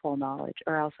have full knowledge,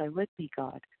 or else I would be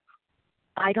God.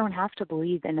 I don't have to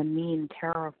believe in a mean,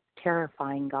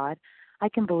 terrifying God. I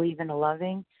can believe in a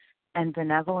loving and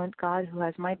benevolent God who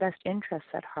has my best interests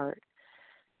at heart.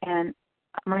 And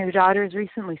my daughter is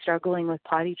recently struggling with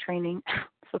potty training.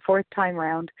 It's the 4th time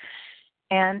round.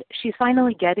 And she's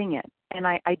finally getting it. And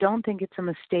I don't think it's a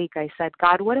mistake. I said,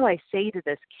 God, what do I say to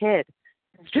this kid?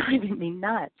 It's driving me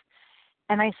nuts.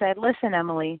 And I said, listen,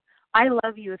 Emily, I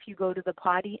love you if you go to the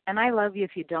potty, and I love you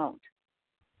if you don't.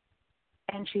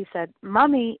 And she said,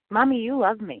 Mommy, you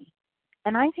love me.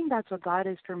 And I think that's what God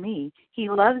is for me. He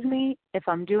loves me if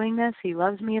I'm doing this. He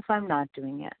loves me if I'm not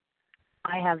doing it.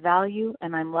 I have value,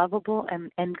 and I'm lovable,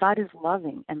 and God is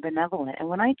loving and benevolent. And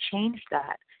when I changed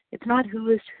that, it's not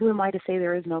who am I to say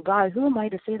there is no God? Who am I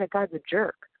to say that God's a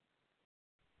jerk?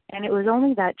 And it was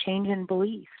only that change in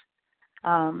belief.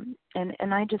 And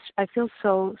I feel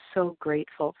so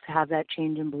grateful to have that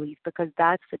change in belief, because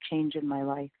that's the change in my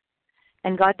life.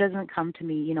 And God doesn't come to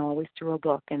me, you know, always through a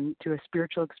book and through a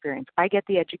spiritual experience. I get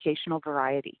the educational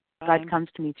variety. God comes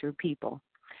to me through people.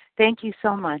 Thank you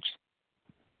so much.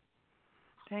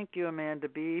 Thank you, Amanda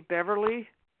B. Beverly,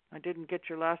 I didn't get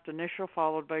your last initial,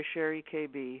 followed by Sherry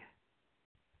KB.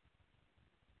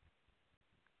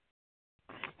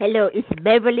 Hello, it's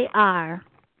Beverly R.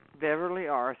 Beverly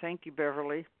R. Thank you,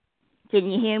 Beverly. Can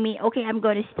you hear me? Okay, I'm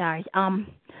going to start.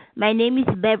 My name is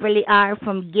Beverly R.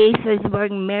 from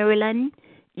Gaithersburg, Maryland,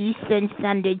 Eastern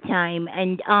Standard Time,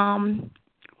 and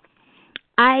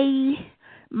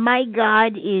my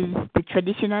God is the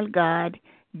traditional God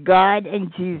God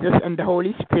and Jesus and the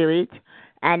Holy Spirit,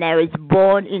 and I was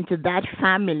born into that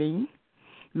family.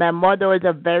 My mother was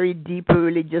a very deep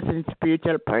religious and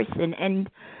spiritual person, and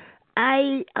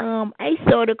I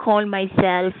sort of call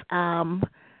myself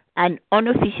an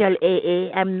unofficial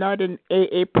AA. I'm not an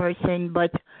AA person,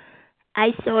 but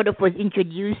I sort of was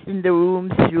introduced in the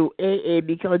rooms through AA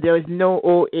because there was no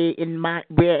OA in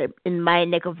my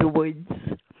neck of the woods,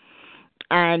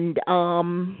 and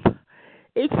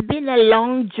it's been a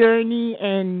long journey,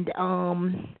 and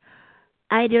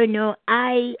I don't know.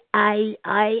 I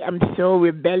am so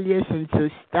rebellious and so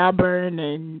stubborn,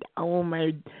 and oh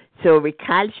my, so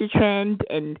recalcitrant.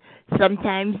 And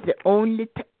sometimes the only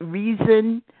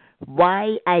reason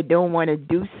why I don't want to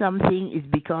do something is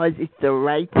because it's the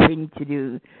right thing to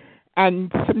do. And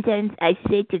sometimes I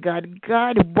say to God,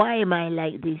 God, why am I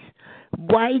like this?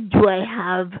 Why do I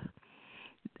have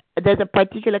there's a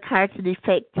particular character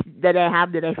defect that I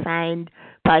have that I find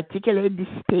particularly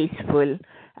distasteful.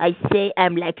 I say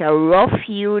I'm like a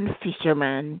rough-hewn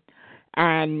fisherman,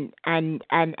 and I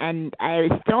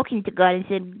was talking to God and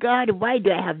said, God, why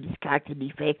do I have this character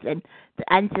defect? And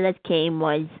the answer that came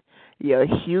was, you're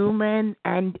human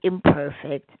and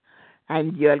imperfect,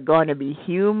 and you're gonna be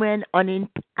human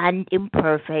and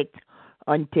imperfect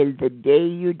until the day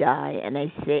you die. And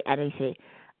I say,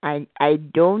 and I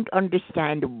don't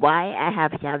understand why I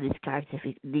have to have this character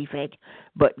defect,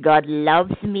 but God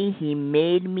loves me. He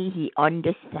made me. He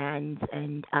understands,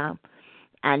 and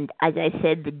as I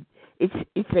said,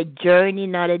 it's a journey,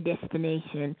 not a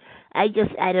destination. I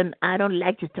don't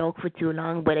like to talk for too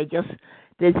long, but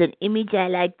there's an image I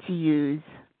like to use.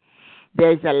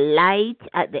 There's a light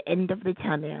at the end of the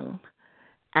tunnel,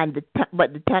 and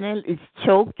but the tunnel is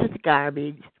choked with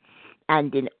garbage.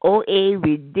 And in OA,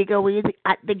 we dig away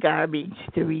at the garbage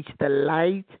to reach the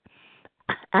light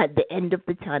at the end of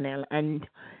the tunnel. And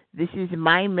this is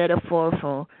my metaphor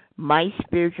for my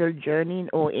spiritual journey in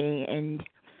OA. And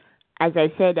as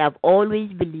I said, I've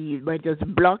always believed, but just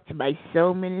blocked by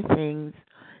so many things,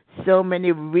 so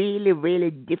many really,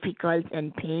 really difficult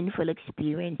and painful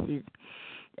experiences,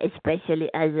 especially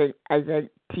as a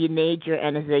teenager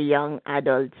and as a young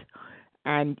adult.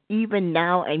 And even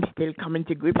now, I'm still coming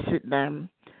to grips with them.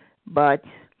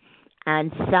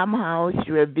 And somehow,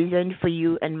 through a vision for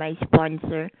you and my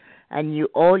sponsor, and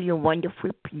all you wonderful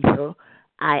people,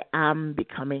 I am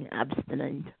becoming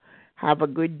abstinent. Have a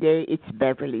good day. It's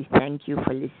Beverly. Thank you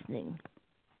for listening.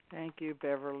 Thank you,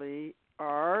 Beverly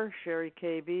R. Sherry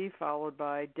KB, followed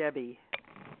by Debbie.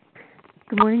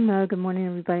 Good morning, Mo. Good morning,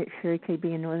 everybody. It's Sherry KB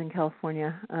in Northern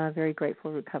California. Very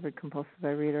grateful, recovered compulsive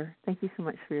overeater. Thank you so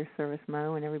much for your service,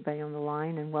 Mo, and everybody on the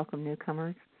line, and welcome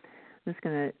newcomers. I'm just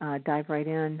going to dive right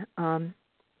in. I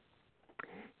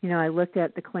looked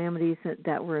at the calamities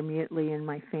that were immediately in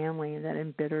my family that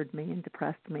embittered me and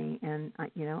depressed me, and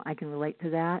I can relate to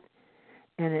that.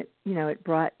 And it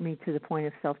brought me to the point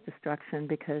of self-destruction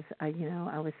because I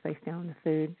was face down in the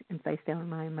food and face down in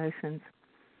my emotions.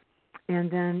 And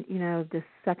then, this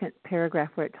second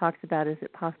paragraph where it talks about, is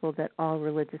it possible that all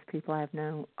religious people I have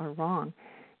known are wrong?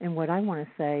 And what I want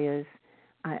to say is,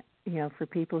 for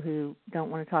people who don't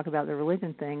want to talk about the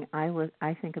religion thing,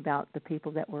 I think about the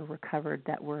people that were recovered,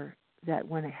 that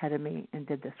went ahead of me and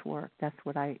did this work. That's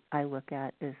what I look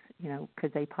at is,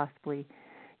 could they possibly,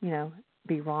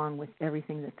 be wrong with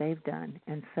everything that they've done?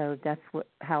 And so that's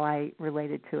how I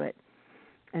related to it.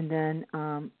 And then,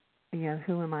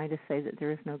 who am I to say that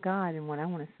there is no God? And what I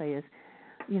want to say is,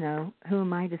 who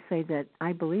am I to say that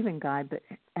I believe in God, but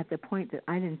at the point that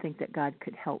I didn't think that God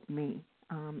could help me.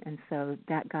 And so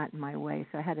that got in my way.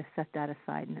 So I had to set that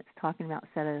aside. And it's talking about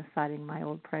setting aside my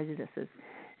old prejudices.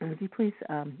 And would you please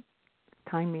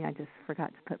time me? I just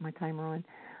forgot to put my timer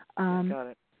on. Got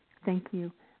it. Thank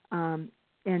you.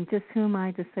 And just who am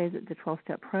I to say that the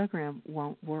 12-step program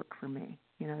won't work for me?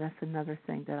 That's another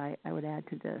thing that I would add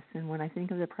to this. And when I think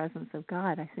of the presence of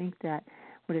God, I think that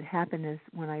what had happened is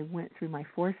when I went through my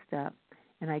 4th step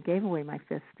and I gave away my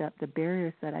 5th step, the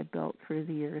barriers that I built through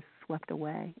the years swept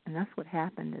away. And that's what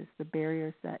happened, is the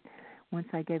barriers that once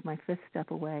I gave my 5th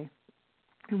step away.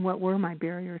 And what were my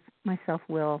barriers? My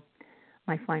self-will,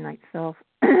 my finite self,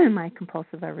 my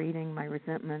compulsive overeating, my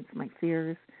resentments, my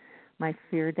fears, my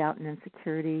fear, doubt, and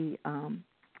insecurity,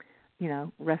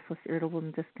 restless, irritable,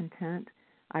 and discontent.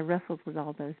 I wrestled with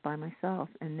all those by myself,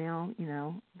 and now,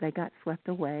 they got swept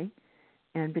away.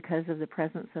 And because of the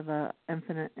presence of a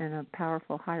infinite and a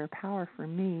powerful higher power for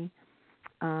me,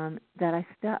 that I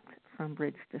stepped from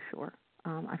bridge to shore.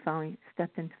 I finally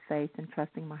stepped into faith and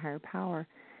trusting my higher power.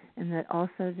 And that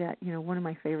also that, one of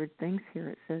my favorite things here,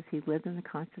 it says he lived in the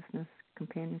consciousness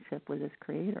companionship with his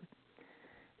creator.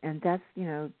 that's,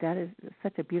 that is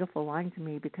such a beautiful line to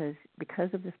me because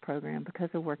of this program, because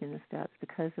of working the steps,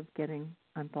 because of getting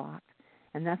unblocked.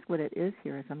 And that's what it is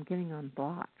here, is I'm getting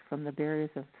unblocked from the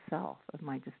barriers of self, of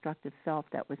my destructive self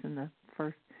that was in the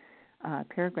first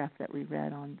paragraph that we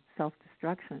read on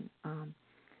self-destruction,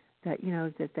 that,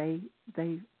 that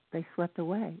they swept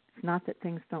away. It's not that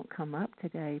things don't come up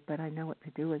today, but I know what to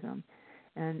do with them.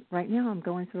 And right now I'm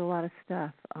going through a lot of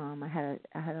stuff. I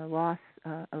had a loss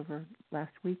over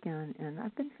last weekend, and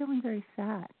I've been feeling very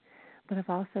sad. But I've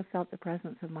also felt the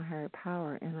presence of my higher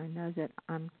power, and I know that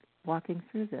I'm walking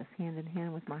through this hand in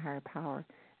hand with my higher power.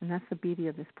 And that's the beauty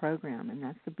of this program, and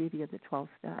that's the beauty of the 12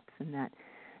 steps, and that,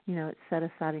 it's set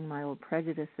aside my old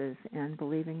prejudices and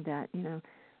believing that,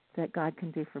 that God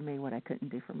can do for me what I couldn't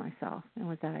do for myself. And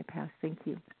with that, I pass. Thank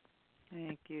you.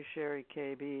 Thank you, Sherry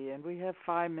KB. And we have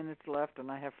 5 minutes left,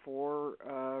 and I have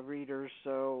 4 readers,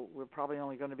 so we're probably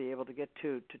only going to be able to get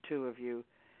to two of you.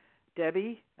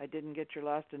 Debbie, I didn't get your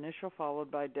last initial,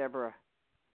 followed by Deborah.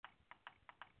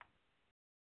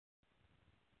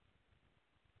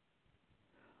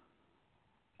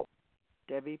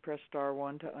 Debbie, press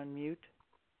 *1 to unmute.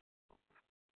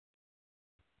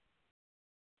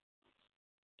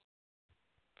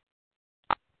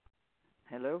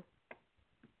 Hello?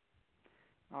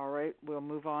 All right, we'll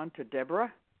move on to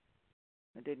Deborah.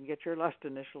 I didn't get your last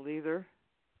initial either.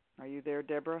 Are you there,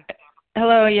 Deborah?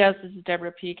 Hello, yes, this is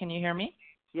Deborah P. Can you hear me?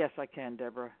 Yes, I can,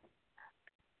 Deborah.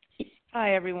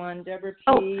 Hi, everyone. Deborah P.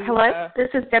 Oh, hello. This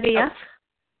is Debbie S.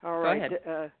 All right.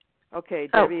 Go ahead. Okay,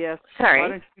 Debbie S. Sorry. Why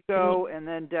don't you go, and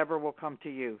then Deborah will come to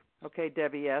you. Okay,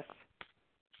 Debbie S.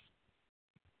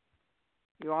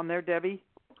 You on there, Debbie?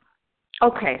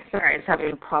 Okay, sorry, I was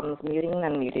having problems muting and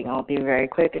unmuting. I'll be very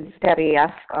quick. It's Debbie S.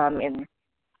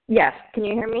 Yes, can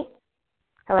you hear me?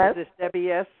 Hello? Is this Debbie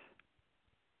S?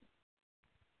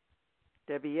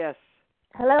 Debbie S.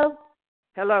 Hello?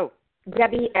 Hello.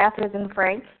 Debbie F as in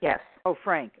Frank? Yes. Oh,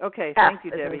 Frank. Okay, F thank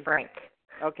you, as Debbie. in Frank.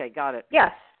 Okay, got it.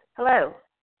 Yes. Hello?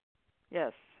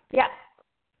 Yes. Yes.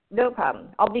 No problem.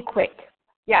 I'll be quick.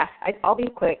 Yeah, I'll be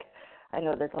quick. I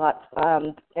know there's a lot.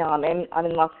 I'm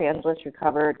in Los Angeles,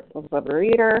 recovered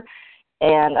overeater,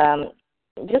 and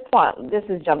this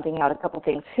is jumping out a couple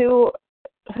things. Who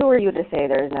are you to say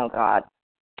there is no God?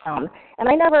 And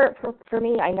I never, for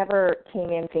me, I never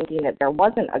came in thinking that there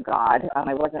wasn't a God.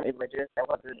 I wasn't religious.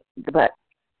 But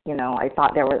I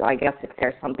thought there was. I guess if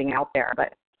there's something out there,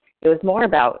 but it was more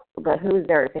about who's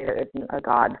there to say there isn't a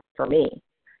God for me.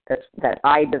 That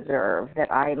I deserve.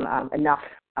 That I'm enough.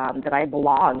 That I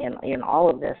belong in all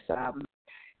of this.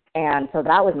 And so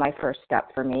that was my first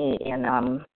step for me in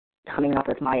coming up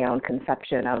with my own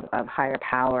conception of higher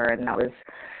power, and that was,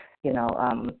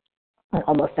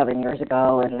 almost 7 years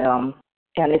ago, and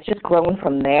it's just grown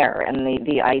from there. And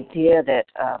the idea that,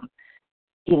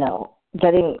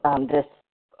 getting this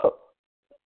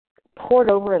poured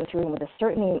over and through with a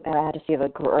certain majesty of a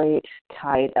great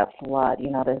tide of flood,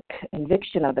 the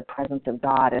conviction of the presence of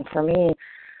God. And for me,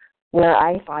 where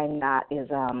I find that is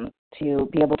to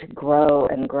be able to grow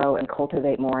and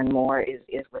cultivate more and more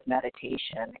is with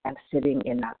meditation and sitting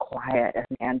in that quiet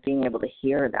and being able to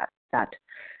hear that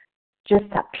just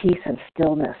that peace and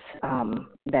stillness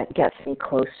that gets me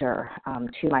closer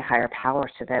to my higher power,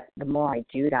 so that the more I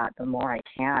do that, the more I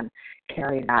can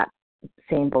carry that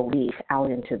same belief out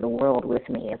into the world with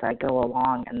me as I go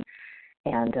along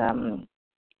and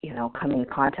come in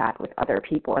contact with other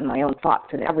people and my own thoughts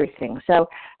and everything. So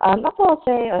that's all I'll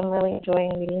say. I'm really enjoying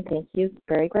the meeting. Thank you.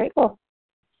 Very grateful.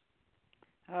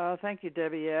 Thank you,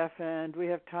 Debbie F. And we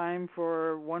have time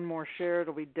for one more share.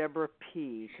 It'll be Deborah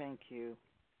P. Thank you.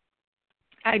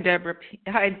 Hi, Deborah P.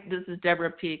 Hi, this is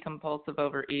Deborah P., compulsive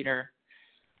overeater.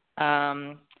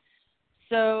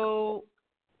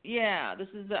 This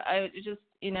is,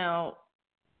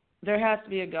 there has to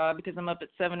be a God because I'm up at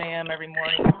 7 a.m. every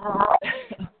morning.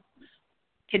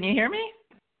 Can you hear me?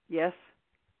 Yes.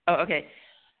 Oh, okay.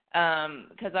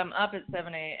 Because I'm up at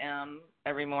 7 a.m.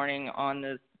 every morning on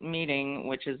this meeting,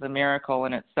 which is a miracle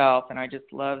in itself, and I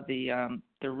just love the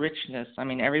richness. I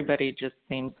mean, everybody just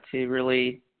seems to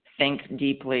really think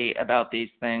deeply about these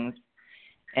things.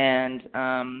 And,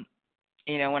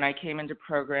 when I came into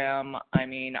program,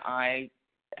 I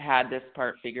had this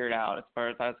part figured out as far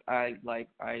as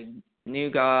I knew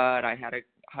God, I had a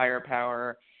higher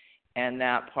power, and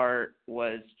that part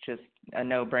was just a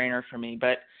no-brainer for me.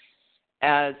 But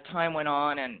as time went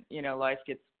on and, life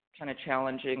gets kind of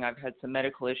challenging, I've had some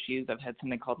medical issues. I've had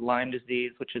something called Lyme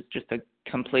disease, which is just a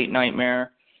complete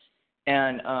nightmare.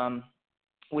 And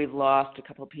we've lost a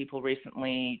couple of people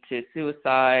recently to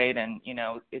suicide, and,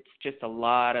 it's just a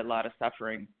lot of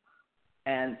suffering.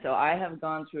 And so I have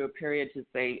gone through a period, to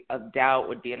say of doubt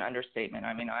would be an understatement.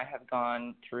 I mean, I have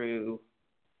gone through,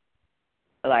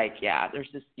 like, there's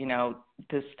just,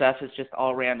 this stuff is just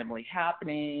all randomly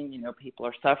happening. People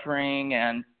are suffering.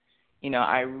 And,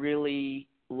 I really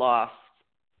lost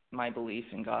my belief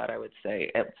in God, I would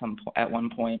say, at one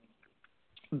point.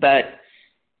 But,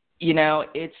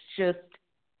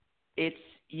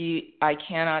 I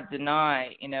cannot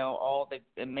deny, all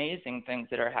the amazing things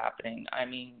that are happening. I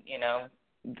mean,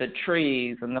 the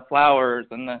trees and the flowers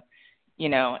and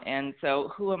and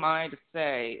so who am I to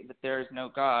say that there is no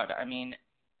God? I mean,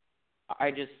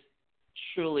 I just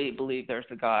truly believe there's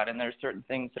a God, and there's certain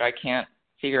things that I can't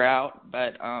figure out,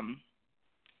 but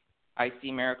I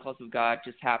see miracles of God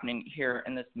just happening here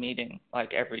in this meeting,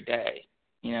 like every day,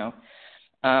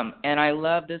 And I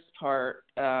love this part,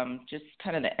 just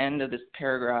kind of the end of this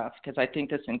paragraph, because I think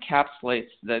this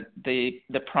encapsulates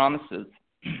the promises.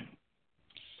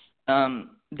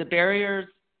 The barriers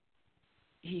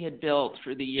he had built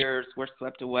through the years were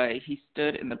swept away. He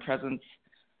stood in the presence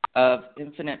of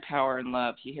infinite power and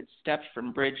love. He had stepped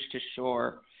from bridge to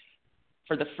shore.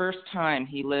 For the first time,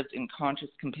 he lived in conscious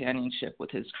companionship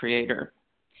with his Creator.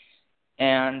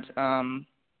 And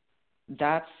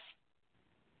that's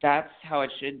how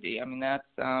it should be. I mean, that's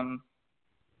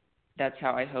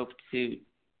how I hope to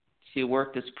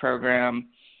work this program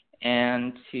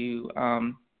and to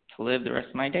live the rest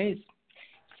of my days.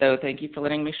 So thank you for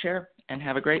letting me share, and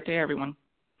have a great day, everyone.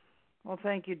 Well,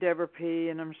 thank you, Deborah P.,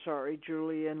 and I'm sorry,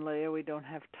 Julie and Leah, we don't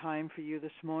have time for you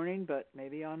this morning, but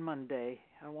maybe on Monday.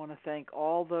 I want to thank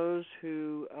all those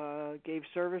who gave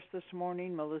service this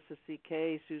morning: Melissa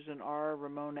C.K., Susan R.,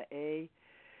 Ramona A.,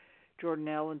 Jordan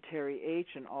L., and Terry H.,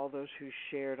 and all those who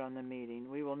shared on the meeting.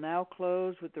 We will now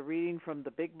close with the reading from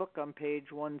the Big Book on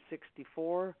page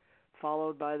 164,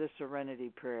 followed by the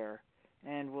Serenity Prayer.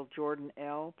 And will Jordan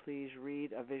L. please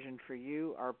read A Vision for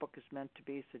You? Our book is meant to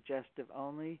be suggestive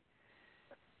only.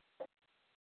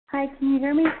 Hi, can you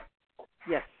hear me?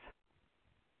 Yes.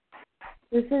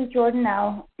 This is Jordan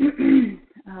L.,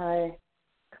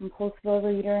 compulsive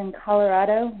overeater in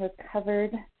Colorado,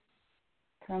 recovered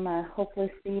from a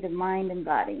hopeless state of mind and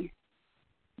body.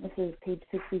 This is page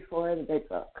 64 of the Big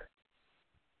Book.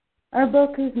 Our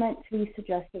book is meant to be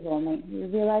suggestive only. We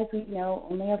realize we know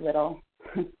only a little.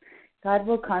 God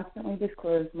will constantly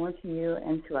disclose more to you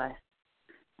and to us.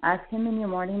 Ask Him in your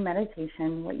morning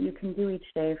meditation what you can do each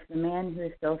day for the man who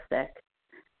is still sick.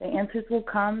 The answers will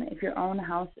come if your own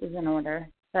house is in order,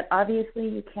 but obviously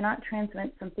you cannot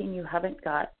transmit something you haven't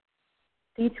got.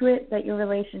 See to it that your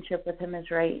relationship with Him is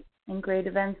right, and great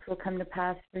events will come to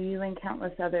pass for you and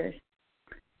countless others.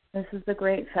 This is the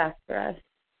great fact for us.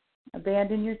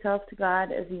 Abandon yourself to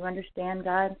God as you understand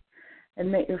God.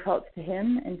 Admit your faults to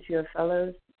Him and to your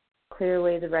fellows. Clear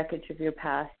away the wreckage of your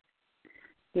past.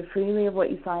 Give freely of what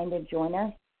you find and join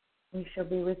us. We shall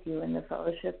be with you in the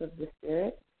fellowship of the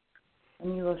Spirit,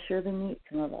 and you will surely meet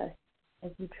some of us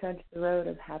as you trudge the road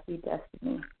of happy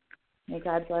destiny. May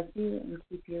God bless you and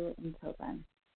keep you until then.